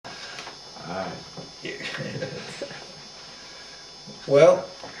Hi. Well,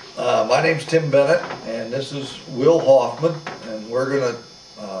 my name's Tim Bennett, and this is Will Hoffman, and we're going to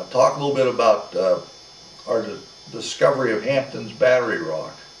talk a little bit about our discovery of Hamptons battery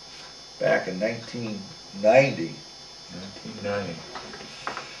rock back in 1990. 1990.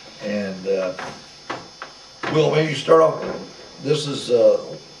 And Will, maybe you start off. This is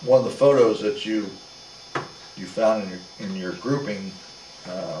one of the photos that you found in your grouping.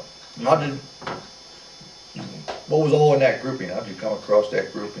 What was all in that grouping? How did you come across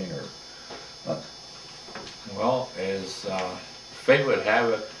that grouping? Well, as fate would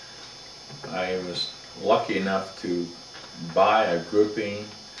have it, I was lucky enough to buy a grouping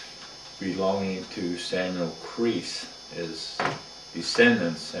belonging to Samuel Crease, his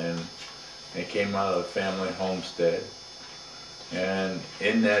descendants, and they came out of the family homestead. And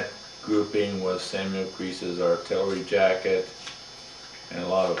in that grouping was Samuel Crease's artillery jacket and a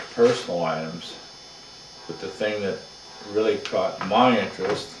lot of personal items. But the thing that really caught my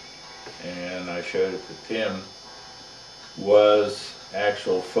interest, and I showed it to Tim, was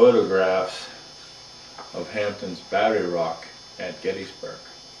actual photographs of Hampton's battery rock at Gettysburg.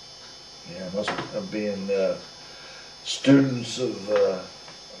 Yeah, it must have been students of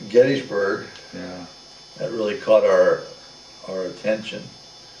Gettysburg. Yeah. That really caught our attention.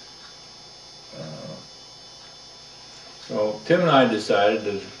 So Tim and I decided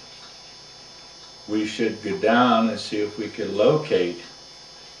that we should go down and see if we could locate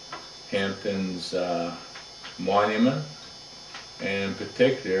Hampton's monument, and in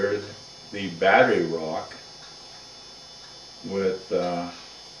particular the battery rock with the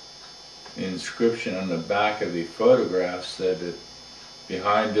inscription on the back of the photograph said that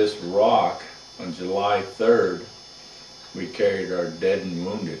behind this rock on July 3rd we carried our dead and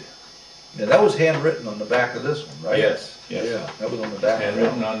wounded. Yeah, that was handwritten on the back of this one, right? Yes, yes. Yeah, that was on the back.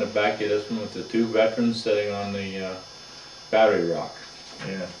 Handwritten on the back of this one with the two veterans sitting on the battery rock.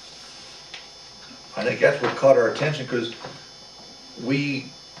 Yeah. I think that's what caught our attention, because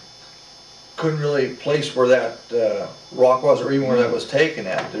we couldn't really place where that rock was, or even where that was taken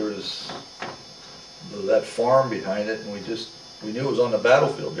at. There was that farm behind it, and we knew it was on the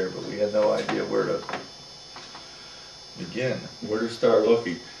battlefield there, but we had no idea where to begin. Where to start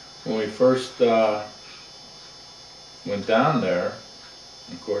looking. When we first went down there,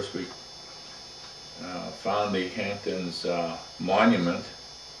 of course we found the Hamptons monument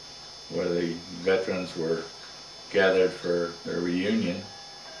where the veterans were gathered for their reunion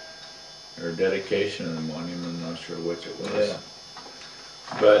or dedication of the monument. I'm not sure which it was. Yeah.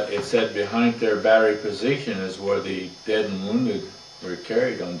 But it said behind their battery position is where the dead and wounded were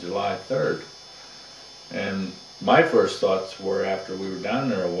carried on July 3rd. And my first thoughts were, after we were down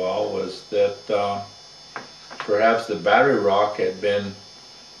there a while, was that perhaps the battery rock had been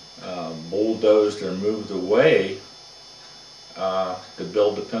bulldozed or moved away to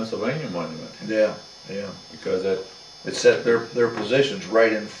build the Pennsylvania monument. Yeah, yeah. Because it set their positions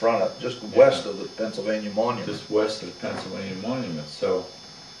right in front of, just west of the Pennsylvania monument. Just west of the Pennsylvania monument. So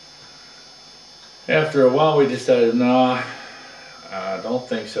after a while we decided, no, I don't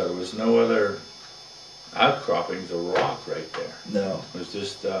think so. There was no other outcroppings of rock right there. No. It was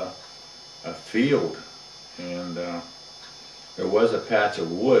just a field, and there was a patch of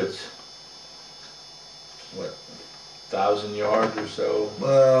woods, what, 1,000 yards or so?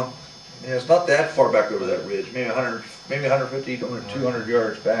 Well, yeah, it's not that far back over that ridge, maybe 150, 200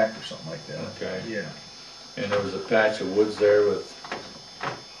 yards back or something like that. Okay. Yeah. And there was a patch of woods there with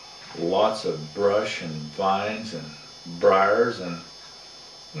lots of brush and vines and briars, and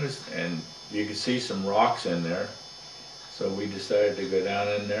you could see some rocks in there. So we decided to go down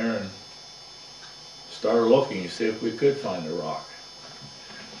in there and start looking to see if we could find the rock.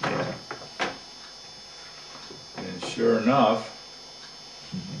 Yeah. And sure enough,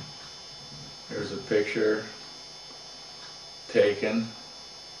 there's a picture taken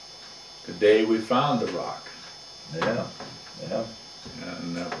the day we found the rock. Yeah, yeah.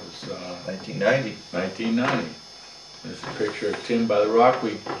 And that was 1990. 1990. There's a picture of Tim by the rock.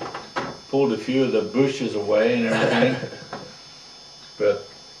 We pulled a few of the bushes away and everything, but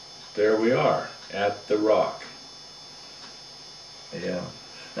there we are at the rock. Yeah.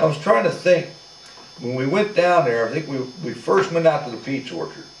 I was trying to think, when we went down there, I think we first went out to the peach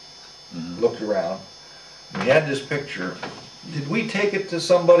orchard, looked around. We had this picture. Did we take it to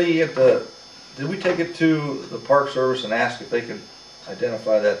somebody did we take it to the Park Service and ask if they could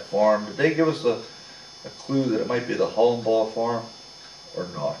identify that farm? Did they give us a clue that it might be the Hollenbaugh farm or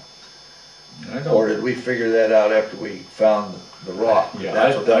not? Or did we figure that out after we found the rock? Yeah,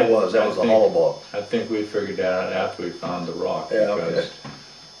 that's what that was. That was the Hollenbaugh. I think we figured that out after we found the rock. Yeah, because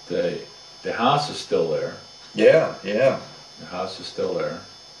The house is still there. Yeah, yeah. The house is still there.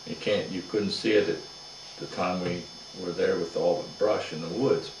 You couldn't see it at the time we were there with all the brush in the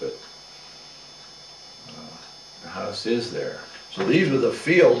woods, but the house is there. So these were the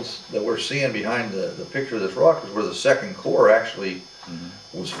fields that we're seeing behind the picture of this rock, is where the Second Corps actually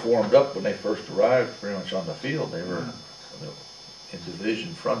was formed up when they first arrived, pretty much on the field. They were in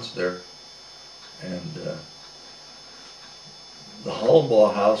division fronts there. And the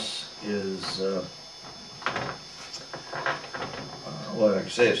Hollenbaugh house is, well, like I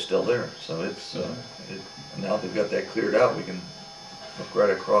say, it's still there. So it's, now they've got that cleared out, we can look right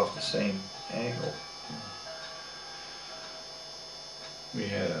across the same angle. We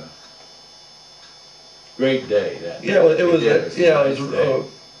had a great day that Yeah, it was a a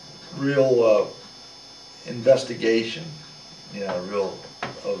real investigation, real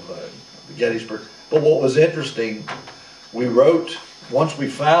of the Gettysburg. But what was interesting, we wrote, once we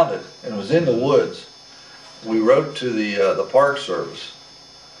found it, and it was in the woods, we wrote to the Park Service,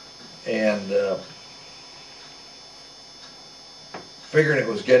 and figuring it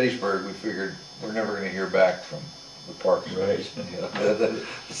was Gettysburg, we figured we're never going to hear back from the Park Service. Right.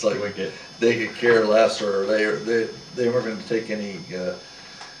 It's like they could care less, or they weren't going to take any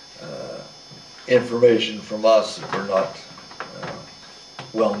information from us if we're not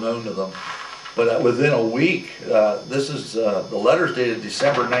well known to them. But within a week, this is the letter's dated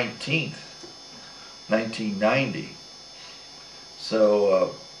December 19th, 1990.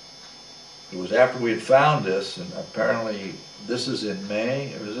 So it was after we had found this, and apparently this is in May,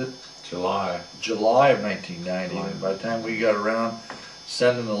 is it? July of 1990. And by the time we got around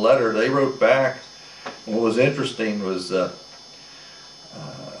sending the letter, they wrote back. And what was interesting was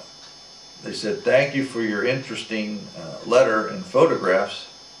they said, "Thank you for your interesting letter and photographs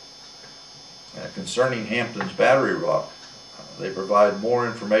concerning Hampton's Battery Rock. They provide more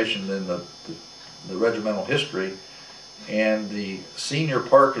information than the regimental history, and the senior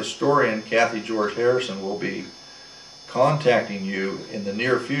park historian, Kathy George Harrison, will be contacting you in the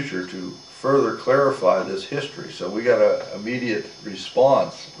near future to further clarify this history." So we got an immediate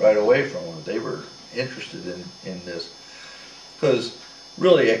response right away from them. They were interested in this, because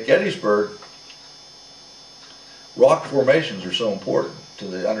really at Gettysburg, rock formations are so important to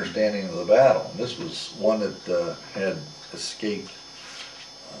the understanding of the battle. And this was one that had escaped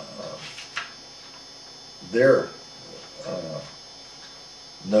their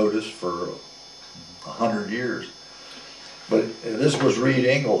notice for 100 years. But this was Reed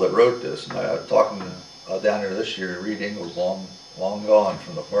Ingle that wrote this, and I was talking down there this year. Reed Ingle's long gone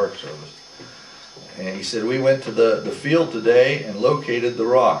from the Park Service, and he said, "We went to the field today and located the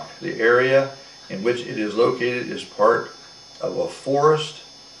rock. The area in which it is located is part of a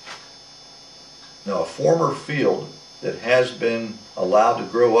former field that has been allowed to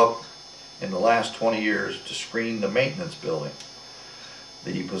grow up in the last 20 years to screen the maintenance building.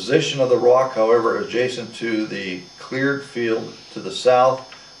 The position of the rock, however, adjacent to the cleared field to the south,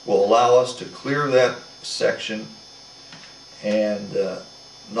 will allow us to clear that section and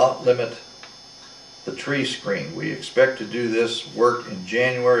not limit the tree screen. We expect to do this work in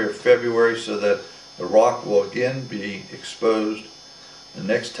January or February so that the rock will again be exposed the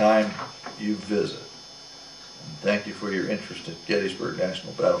next time you visit. And thank you for your interest at Gettysburg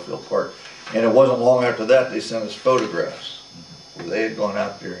National Battlefield Park." And it wasn't long after that they sent us photographs where they had gone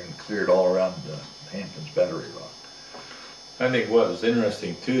out there and cleared all around Hampton's Battery Rock. I think what was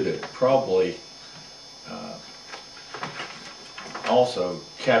interesting too, that probably also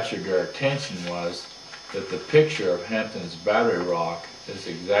captured your attention, was that the picture of Hampton's Battery Rock, this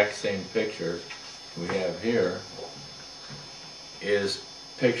exact same picture we have here, is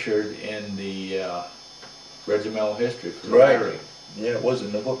pictured in the regimental history for the battery. Yeah, it was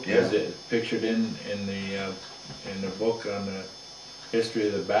in the book. Yeah, is it pictured in the book on the history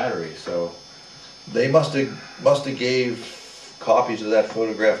of the battery? So they must have gave copies of that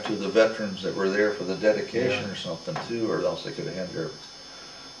photograph to the veterans that were there for the dedication or something too, or else they could have had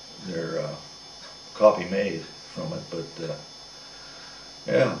their copy made from it. But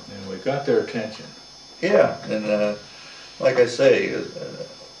yeah, and we got their attention. Yeah, and like I say,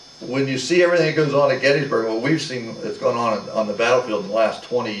 when you see everything that goes on at Gettysburg, what we've seen that's gone on the battlefield in the last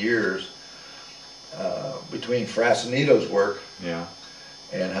 20 years, between Frassanito's work,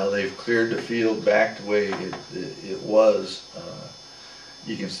 and how they've cleared the field back the way it was,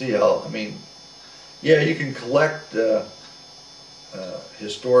 you can see how, I mean, yeah, you can collect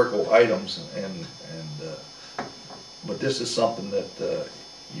historical items, but this is something that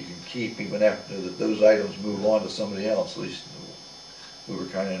you can keep even after those items move on to somebody else. At least we were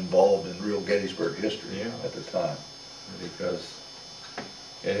kind of involved in real Gettysburg history at the time. Because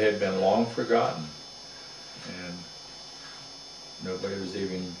it had been long forgotten, and nobody was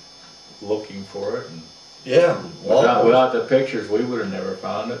even looking for it. And Yeah. without the pictures, we would have never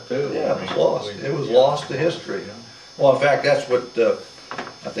found it too. Yeah, it was lost. It was lost to history. Well, in fact, that's what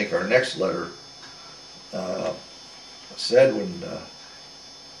I think our next letter said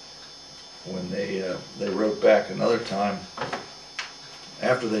when they wrote back another time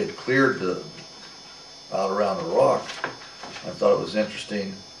after they'd cleared out around the rock. I thought it was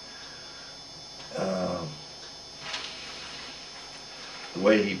interesting the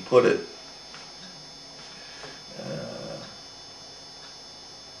way he put it.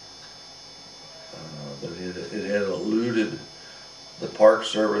 That it had eluded the Park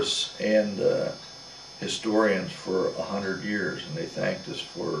Service and historians for 100 years, and they thanked us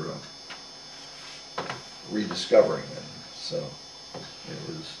for rediscovering it. So it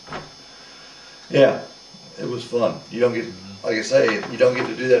was, yeah, it was fun. You don't get, like I say, you don't get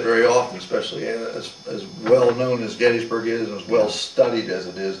to do that very often, especially as well known as Gettysburg is, and as well studied as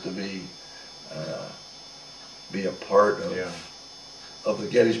it is to be a part of the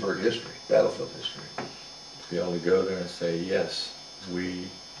Gettysburg history, battlefield history. Be able to go there and say, yes, we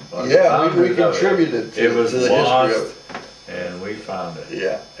contributed to the lost, history of it. And we found it.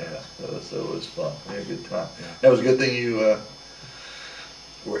 Yeah. So it was fun. We had a good time. Yeah. That was a good thing you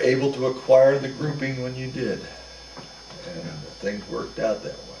were able to acquire the grouping when you did. And things worked out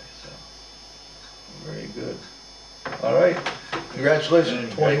that way. So very good. All right.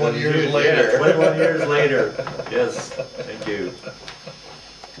 Congratulations. 21 years later. Yeah, 21 years later. Yes. Thank you.